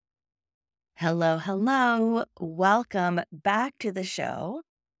Hello, hello. Welcome back to the show.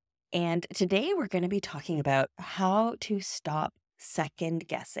 And today we're going to be talking about how to stop second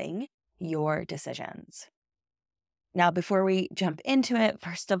guessing your decisions. Now, before we jump into it,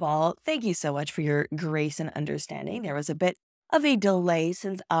 first of all, thank you so much for your grace and understanding. There was a bit of a delay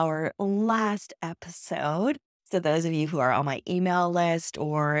since our last episode. So, those of you who are on my email list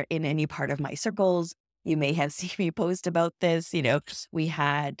or in any part of my circles, you may have seen me post about this. We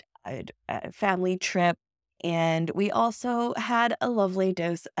had a family trip and we also had a lovely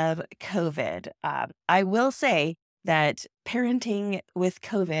dose of COVID. I will say that parenting with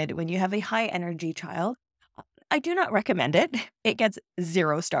COVID, when you have a high energy child, I do not recommend it. It gets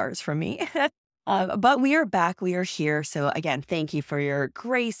 0 stars from me. But we are back, we are here. So, again, thank you for your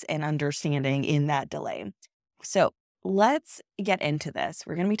grace and understanding in that delay. So, let's get into this.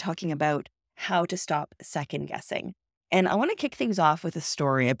 We're going to be talking about how to stop second guessing. And I want to kick things off with a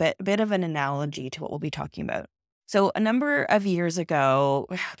story, a bit of an analogy to what we'll be talking about. So, a number of years ago,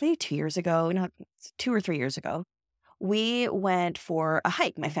 maybe 2 years ago, not 2 or 3 years ago, we went for a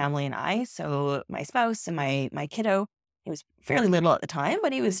hike, my family and I. So my spouse and my kiddo, he was fairly little at the time,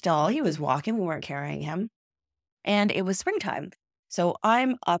 but he was walking. We weren't carrying him. And it was springtime. So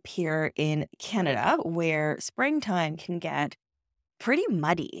I'm up here in Canada where springtime can get pretty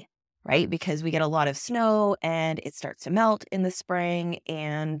muddy, right? Because we get a lot of snow and it starts to melt in the spring.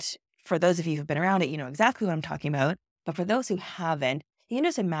 And for those of you who've been around it, you know exactly what I'm talking about. But for those who haven't, you can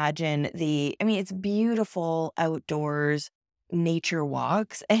just imagine it's beautiful outdoors nature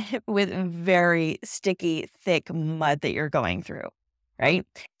walks with very sticky, thick mud that you're going through, right?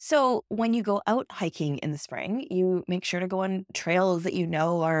 So when you go out hiking in the spring, you make sure to go on trails that you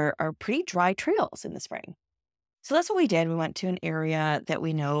know are pretty dry trails in the spring. So that's what we did. We went to an area that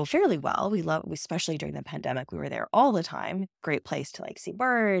we know fairly well. We love, especially during the pandemic, we were there all the time. Great place to like see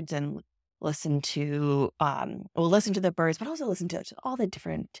birds and listen to the birds, but also listen to all the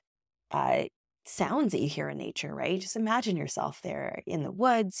different uh, sounds that you hear in nature, right? Just imagine yourself there in the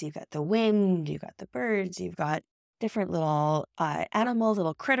woods. You've got the wind, you've got the birds, you've got different little animals,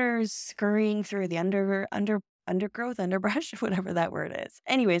 little critters scurrying through the undergrowth, underbrush, whatever that word is.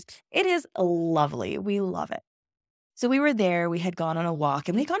 Anyways, it is lovely. We love it. So we were there, we had gone on a walk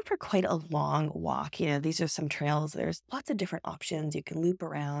and we'd gone for quite a long walk. These are some trails. There's lots of different options. You can loop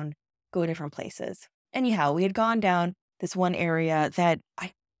around, go different places. Anyhow, we had gone down this one area that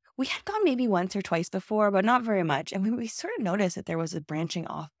we had gone maybe once or twice before, but not very much. And we sort of noticed that there was a branching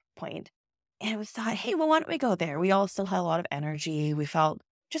off point. And we thought, hey, well, why don't we go there? We all still had a lot of energy. We felt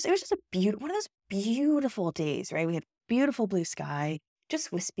it was just one of those beautiful days, right? We had beautiful blue sky,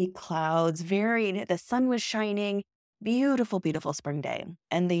 just wispy clouds, the sun was shining. Beautiful, beautiful spring day.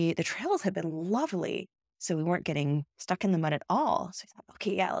 And the trails had been lovely. So we weren't getting stuck in the mud at all. So we thought,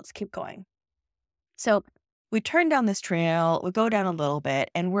 okay, yeah, let's keep going. So we turn down this trail, we go down a little bit,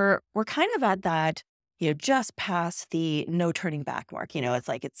 and we're kind of at that, just past the no turning back mark. It's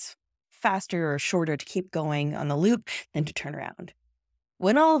like it's faster or shorter to keep going on the loop than to turn around.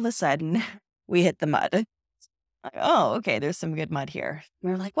 When all of a sudden we hit the mud. Like, oh, okay, there's some good mud here. We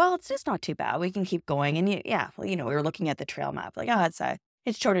were like, well, it's just not too bad. We can keep going. And we were looking at the trail map, like, oh,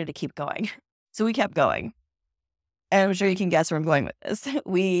 it's shorter to keep going. So we kept going. And I'm sure you can guess where I'm going with this.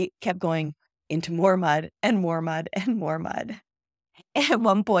 We kept going into more mud and more mud and more mud. At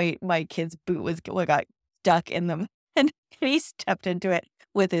one point, my kid's boot got stuck in them and he stepped into it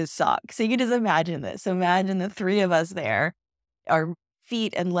with his sock. So you can just imagine this. Imagine the three of us there. Our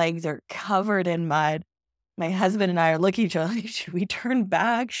feet and legs are covered in mud. My husband and I are looking at each other like, should we turn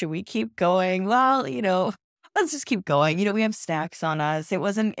back? Should we keep going? Well, let's just keep going. We have snacks on us. It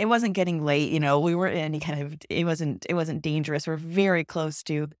wasn't getting late. We weren't in any kind of, it wasn't dangerous. We're very close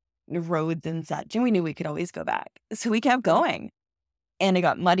to the roads and such. And we knew we could always go back. So we kept going and it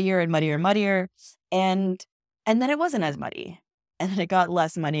got muddier and muddier and muddier. And then it wasn't as muddy. And then it got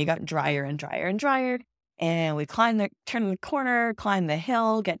less muddy. It got drier and drier and drier. And we turn the corner, climb the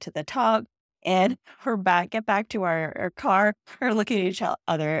hill, get to the top. And get back to our car, we're looking at each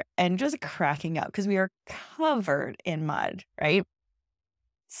other and just cracking up because we are covered in mud, right?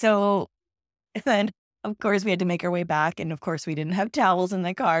 So then, of course, we had to make our way back. And of course, we didn't have towels in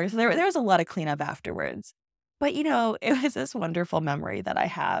the car. So there was a lot of cleanup afterwards. But, it was this wonderful memory that I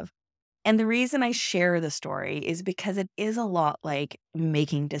have. And the reason I share the story is because it is a lot like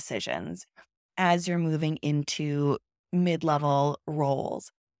making decisions as you're moving into mid-level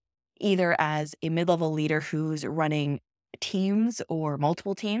roles, either as a mid-level leader who's running teams or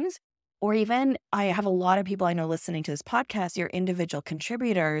multiple teams, or even I have a lot of people I know listening to this podcast, you're individual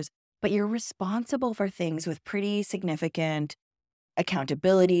contributors, but you're responsible for things with pretty significant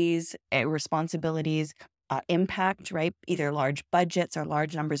accountabilities, responsibilities, impact, right? Either large budgets or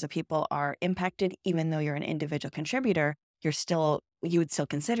large numbers of people are impacted, even though you're an individual contributor, you would still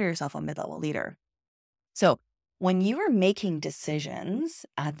consider yourself a mid-level leader. So when you are making decisions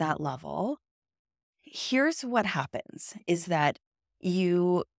at that level, here's what happens is that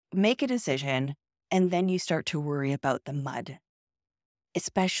you make a decision and then you start to worry about the mud,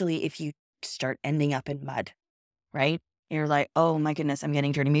 especially if you start ending up in mud, right? You're like, oh my goodness, I'm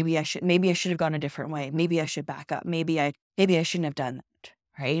getting dirty. Maybe I should have gone a different way. Maybe I should back up. Maybe I shouldn't have done that,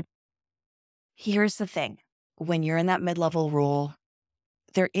 right? Here's the thing. When you're in that mid-level role,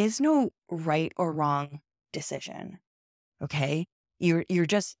 there is no right or wrong decision. Okay. You're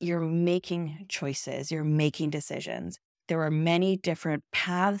making choices. You're making decisions. There are many different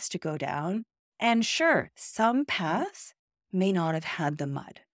paths to go down. And sure, some paths may not have had the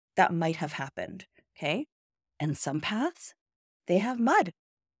mud. That might have happened. Okay. And some paths, they have mud.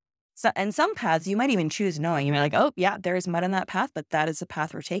 So, and some paths you might even choose knowing. You might like, oh yeah, there is mud on that path, but that is the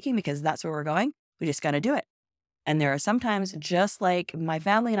path we're taking because that's where we're going. We just got to do it. And there are sometimes, just like my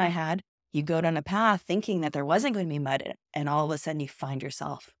family and I had, you go down a path thinking that there wasn't going to be mud, and all of a sudden you find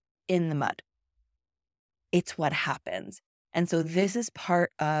yourself in the mud. It's what happens. And so this is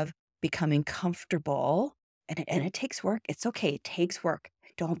part of becoming comfortable, and it takes work. It's okay. It takes work.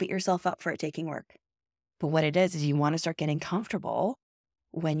 Don't beat yourself up for it taking work. But what it is you want to start getting comfortable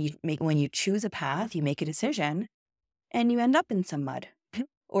when you choose a path, you make a decision, and you end up in some mud.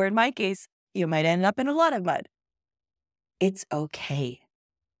 Or in my case, you might end up in a lot of mud. It's okay.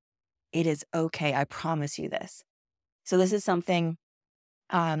 It is okay. I promise you this. So this is something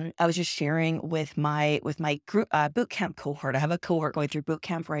I was just sharing with my group boot camp cohort. I have a cohort going through boot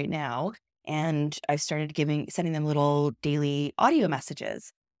camp right now, and I've started sending them little daily audio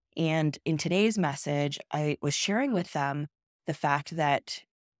messages. And in today's message, I was sharing with them the fact that,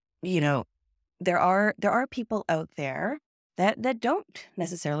 there are people out there that don't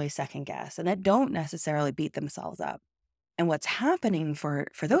necessarily second guess and that don't necessarily beat themselves up. And what's happening for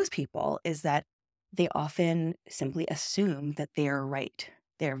those people is that they often simply assume that they are right.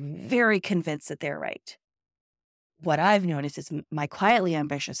 They're very convinced that they're right. What I've noticed is my quietly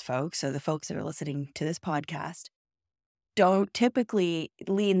ambitious folks, so the folks that are listening to this podcast, don't typically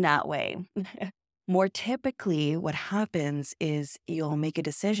lean that way. More typically, what happens is you'll make a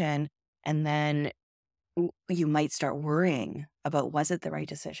decision and then you might start worrying about, was it the right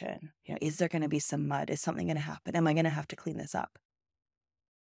decision? Is there going to be some mud? Is something going to happen? Am I going to have to clean this up?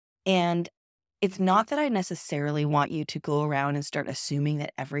 And it's not that I necessarily want you to go around and start assuming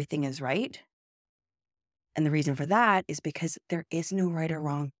that everything is right. And the reason for that is because there is no right or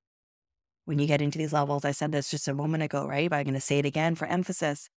wrong. When you get into these levels, I said this just a moment ago, right? But I'm going to say it again for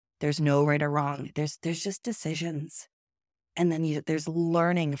emphasis. There's no right or wrong. There's just decisions. And then there's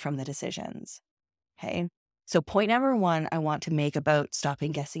learning from the decisions. Okay. So point number one I want to make about stop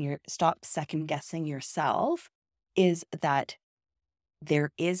second guessing yourself is that there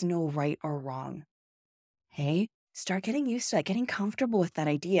is no right or wrong. Okay. Start getting used to that, getting comfortable with that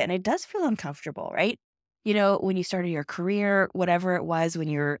idea. And it does feel uncomfortable, right? When you started your career, whatever it was, when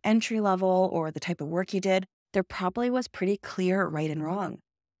you're entry level or the type of work you did, there probably was pretty clear right and wrong.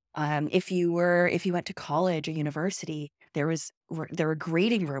 If you went to college or university, there were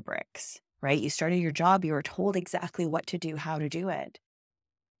grading rubrics, right? You started your job, you were told exactly what to do, how to do it.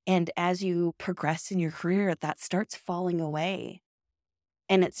 And as you progress in your career, that starts falling away.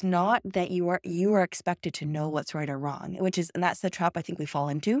 And it's not that you are expected to know what's right or wrong, and that's the trap I think we fall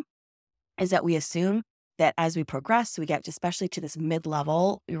into, is that we assume that as we progress, we get especially to this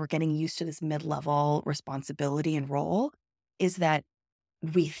mid-level, we're getting used to this mid-level responsibility and role, is that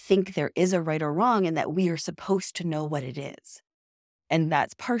we think there is a right or wrong and that we are supposed to know what it is. And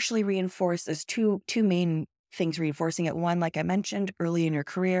that's partially reinforced. There's two main things reinforcing it. One, like I mentioned, early in your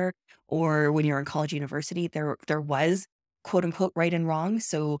career or when you're in college, university, there was quote unquote right and wrong.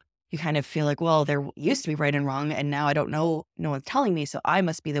 So you kind of feel like, well, there used to be right and wrong, and now I don't know, no one's telling me, so I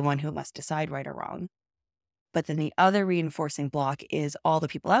must be the one who must decide right or wrong. But then the other reinforcing block is all the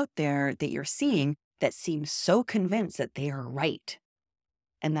people out there that you're seeing that seem so convinced that they are right.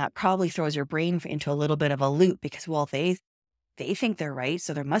 And that probably throws your brain into a little bit of a loop because, well, they think they're right,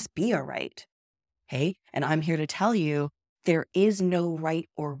 so there must be a right. Okay. And I'm here to tell you there is no right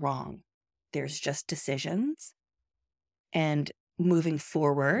or wrong. There's just decisions and moving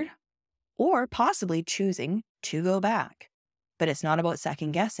forward or possibly choosing to go back. But it's not about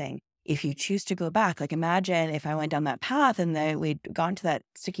second guessing. If you choose to go back, like imagine if I went down that path and then we'd gone to that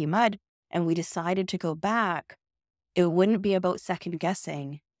sticky mud and we decided to go back, it wouldn't be about second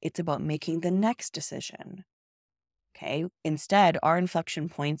guessing. It's about making the next decision. Okay. Instead, our inflection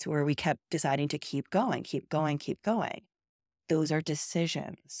points where we kept deciding to keep going, keep going, keep going. Those are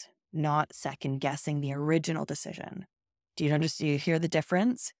decisions, not second guessing the original decision. Do you understand? Do you hear the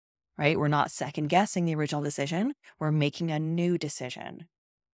difference? Right? We're not second guessing the original decision. We're making a new decision,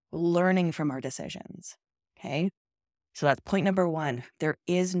 learning from our decisions. Okay. So that's point number one. There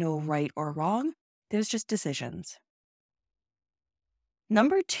is no right or wrong. There's just decisions.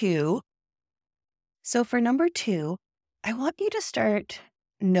 Number two. So for number two, I want you to start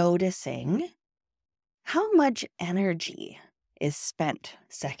noticing how much energy is spent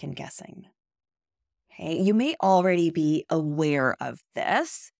second guessing. Okay. You may already be aware of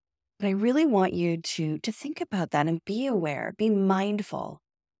this, but I really want you to think about that and be aware, be mindful.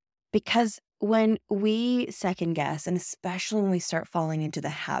 Because when we second guess, and especially when we start falling into the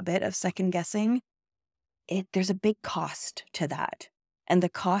habit of second guessing, there's a big cost to that. And the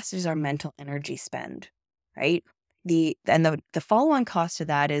cost is our mental energy spend, right? The follow-on cost to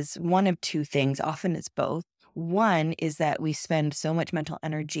that is one of two things. Often it's both. One is that we spend so much mental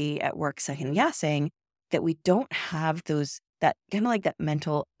energy at work second guessing that we don't have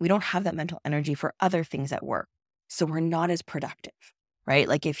we don't have that mental energy for other things at work. So we're not as productive, right?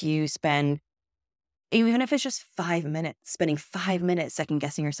 Like if you spend, even if it's just 5 minutes, spending 5 minutes second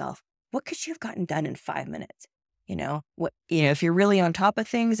guessing yourself, what could you have gotten done in 5 minutes? If you're really on top of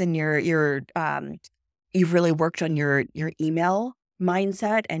things and you've really worked on your email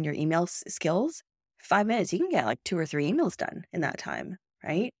mindset and your email skills, 5 minutes, you can get like 2 or 3 emails done in that time,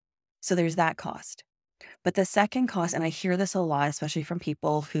 right? So there's that cost. But the second cost, and I hear this a lot, especially from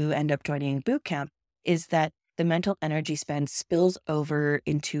people who end up joining boot camp, is that the mental energy spend spills over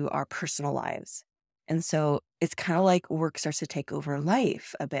into our personal lives. And so it's kind of like work starts to take over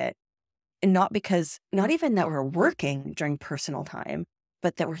life a bit. And not even that we're working during personal time,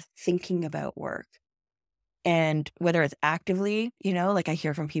 but that we're thinking about work. And whether it's actively, like I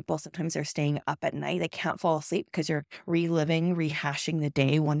hear from people, sometimes they're staying up at night. They can't fall asleep because you're rehashing the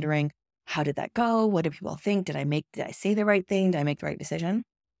day, wondering, how did that go? What do people think? Did I say the right thing? Did I make the right decision?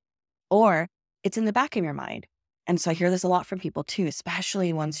 Or it's in the back of your mind. And so I hear this a lot from people too,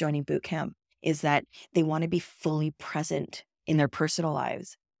 especially ones joining boot camp, is that they want to be fully present in their personal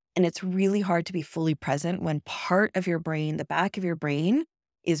lives. And it's really hard to be fully present when part of your brain, the back of your brain,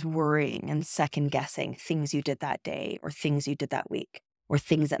 is worrying and second guessing things you did that day or things you did that week or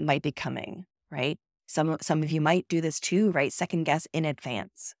things that might be coming, right? Some of you might do this too, right? Second guess in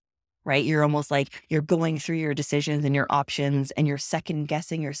advance, right? You're almost like you're going through your decisions and your options and you're second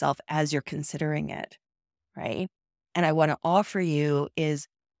guessing yourself as you're considering it, right? And I want to offer you is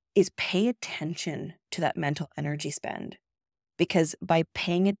pay attention to that mental energy spend. Because by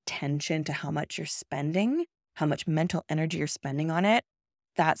paying attention to how much you're spending, how much mental energy you're spending on it,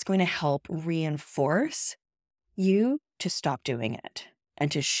 that's going to help reinforce you to stop doing it and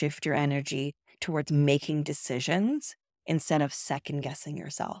to shift your energy towards making decisions instead of second guessing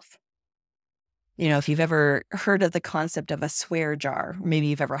yourself. If you've ever heard of the concept of a swear jar, maybe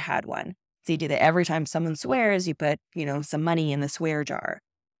you've ever had one. So you do that every time someone swears, you put, some money in the swear jar.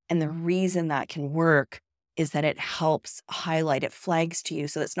 And the reason that can work is that it helps highlight, it flags to you.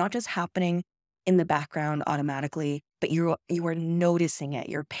 So it's not just happening in the background automatically, but you are noticing it.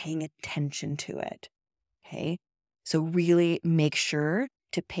 You're paying attention to it. Okay. So really make sure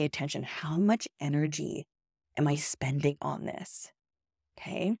to pay attention. How much energy am I spending on this?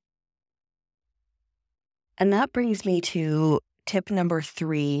 Okay. And that brings me to tip number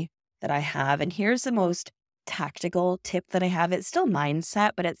 3 that I have. And here's the most tactical tip that I have. It's still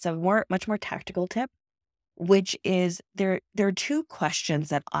mindset, but it's a much more tactical tip, which is there are 2 questions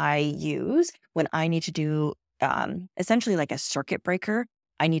that I use when I need to do essentially like a circuit breaker.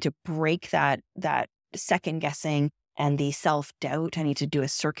 I need to break that second guessing and the self-doubt. I need to do a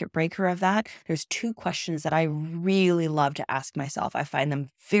circuit breaker of that. There's 2 questions that I really love to ask myself. I find them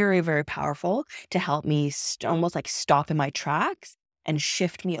very, very powerful to help me almost like stop in my tracks and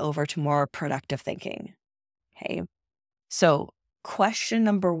shift me over to more productive thinking. Okay. So question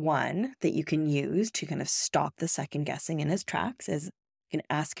number 1 that you can use to kind of stop the second guessing in its tracks is you can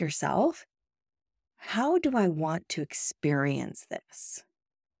ask yourself, how do I want to experience this?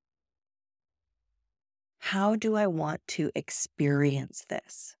 How do I want to experience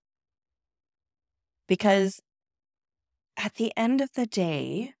this? Because at the end of the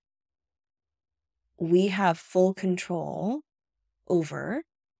day, we have full control over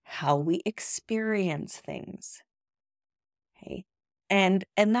how we experience things. Okay. And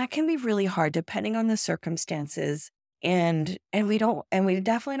that can be really hard depending on the circumstances. And we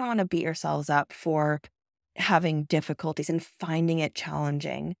definitely don't want to beat ourselves up for having difficulties and finding it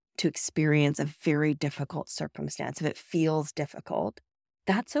challenging. to experience a very difficult circumstance, if it feels difficult,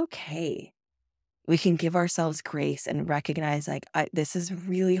 that's okay. We can give ourselves grace and recognize, like, this is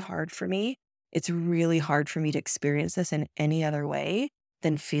really hard for me. It's really hard for me to experience this in any other way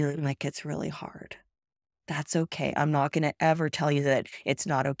than feeling like it's really hard. That's okay. I'm not going to ever tell you that it's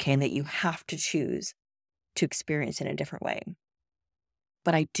not okay and that you have to choose to experience it in a different way.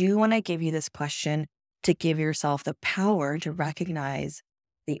 But I do want to give you this question to give yourself the power to recognize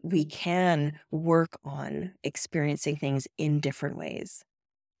that we can work on experiencing things in different ways.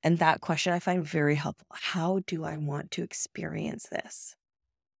 And that question I find very helpful. How do I want to experience this?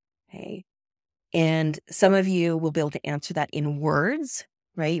 Okay. And some of you will be able to answer that in words,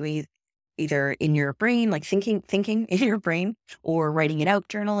 right? Either in your brain, like thinking in your brain, or writing it out,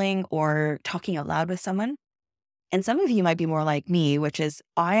 journaling, or talking out loud with someone. And some of you might be more like me, which is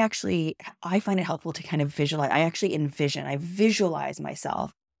I find it helpful to kind of visualize. I visualize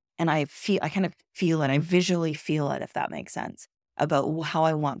myself, and I kind of feel it. I visually feel it, if that makes sense, about how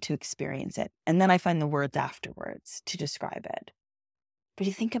I want to experience it. And then I find the words afterwards to describe it. But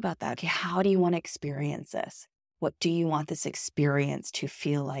you think about that. Okay, how do you want to experience this? What do you want this experience to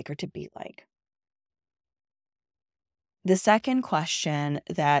feel like or to be like? The second question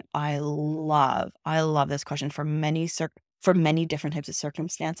that I love this question for many different types of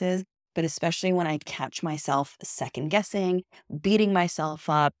circumstances, but especially when I catch myself second guessing, beating myself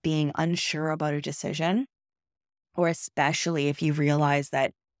up, being unsure about a decision, or especially if you realize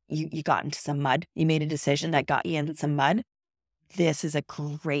that you got into some mud, you made a decision that got you into some mud. This is a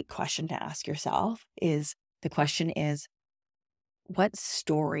great question to ask yourself. The question is, what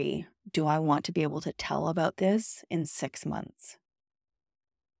story do I want to be able to tell about this in 6 months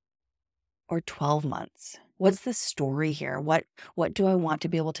or 12 months? What's the story here? What do I want to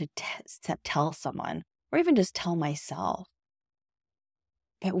be able to tell someone, or even just tell myself?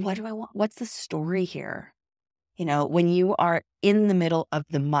 But what do I want? What's the story here? When you are in the middle of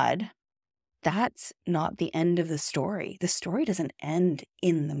the mud, that's not the end of the story. The story doesn't end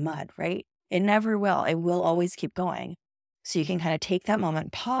in the mud, right? It never will. It will always keep going. So you can kind of take that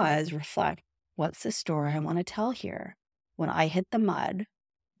moment, pause, reflect. What's the story I want to tell here? When I hit the mud,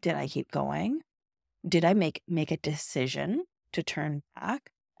 did I keep going? Did I make a decision to turn back?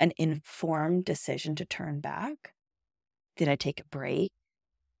 An informed decision to turn back? Did I take a break?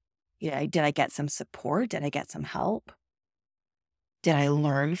 Did I get some support? Did I get some help? Did I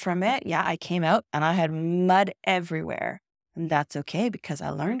learn from it? Yeah, I came out and I had mud everywhere. And that's okay because I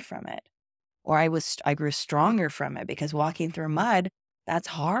learned from it. Or I grew stronger from it, because walking through mud, that's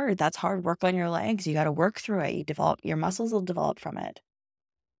hard. That's hard work on your legs. You got to work through it. Your muscles will develop from it.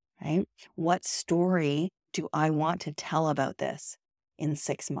 Right? What story do I want to tell about this in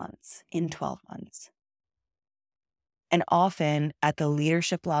 6 months, in 12 months? And often at the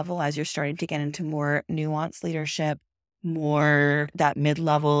leadership level, as you're starting to get into more nuanced leadership, more that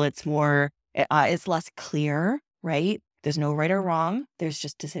mid-level, it's less clear, right? There's no right or wrong. There's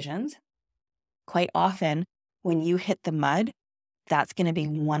just decisions. Quite often, when you hit the mud, that's going to be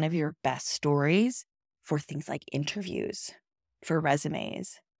one of your best stories for things like interviews, for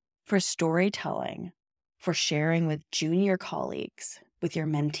resumes, for storytelling, for sharing with junior colleagues, with your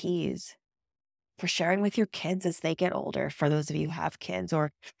mentees, for sharing with your kids as they get older, for those of you who have kids,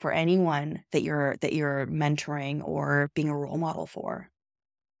 or for anyone that you're mentoring or being a role model for.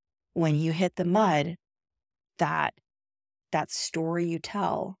 When you hit the mud, that story you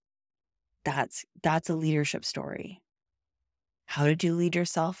tell, that's a leadership story. How did you lead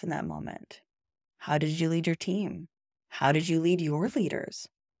yourself in that moment? How did you lead your team? How did you lead your leaders?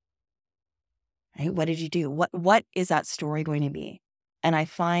 Right? What did you do? What is that story going to be? And I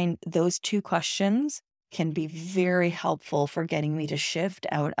find those two questions can be very helpful for getting me to shift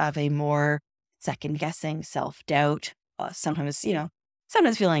out of a more second guessing, self-doubt, sometimes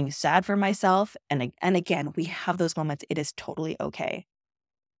feeling sad for myself. And again, we have those moments. It is totally okay.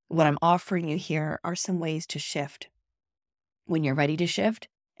 What I'm offering you here are some ways to shift when you're ready to shift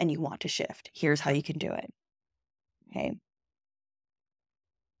and you want to shift. Here's how you can do it. Okay.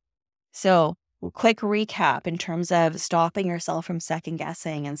 So, quick recap in terms of stopping yourself from second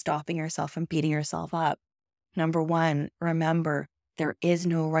guessing and stopping yourself from beating yourself up. Number one, remember, there is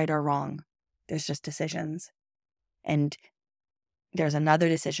no right or wrong. There's just decisions. And there's another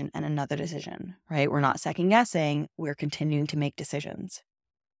decision and another decision, right? We're not second guessing. We're continuing to make decisions.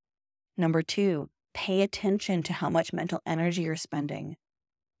 Number two, pay attention to how much mental energy you're spending.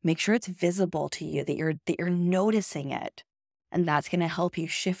 Make sure it's visible to you, that you're noticing it. And that's going to help you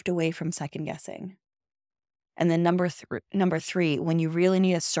shift away from second guessing. And then number three, when you really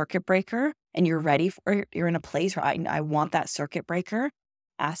need a circuit breaker and you're in a place where I want that circuit breaker,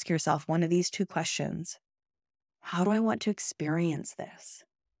 ask yourself one of these two questions. How do I want to experience this?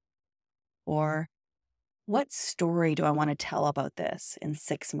 Or what story do I want to tell about this in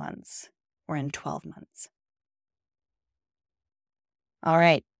 6 months or in 12 months? All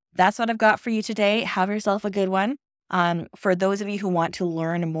right. That's what I've got for you today. Have yourself a good one. For those of you who want to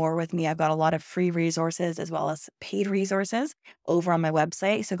learn more with me, I've got a lot of free resources as well as paid resources over on my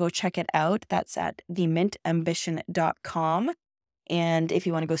website. So go check it out. That's at themintambition.com. And if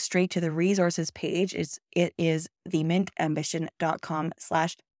you want to go straight to the resources page, it is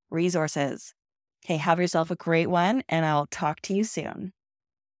themintambition.com/resources. Okay, have yourself a great one, and I'll talk to you soon.